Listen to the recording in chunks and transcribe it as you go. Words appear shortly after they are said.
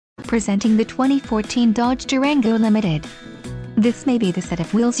Presenting the 2014 Dodge Durango Limited. This may be the set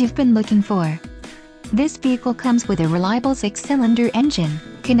of wheels you've been looking for. This vehicle comes with a reliable 6-cylinder engine,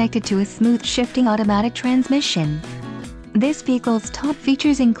 connected to a smooth shifting automatic transmission. This vehicle's top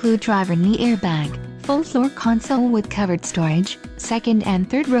features include driver knee airbag, full floor console with covered storage, second and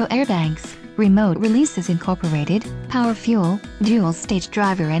third row airbags, remote releases incorporated, power fuel, dual-stage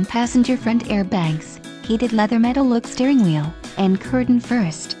driver and passenger front airbags, heated leather metal look steering wheel, and curtain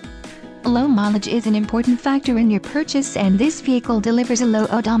first. Low mileage is an important factor in your purchase, and this vehicle delivers a low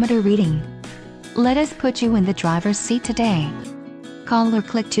odometer reading. Let us put you in the driver's seat today. Call or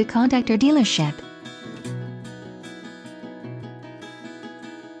click to contact our dealership.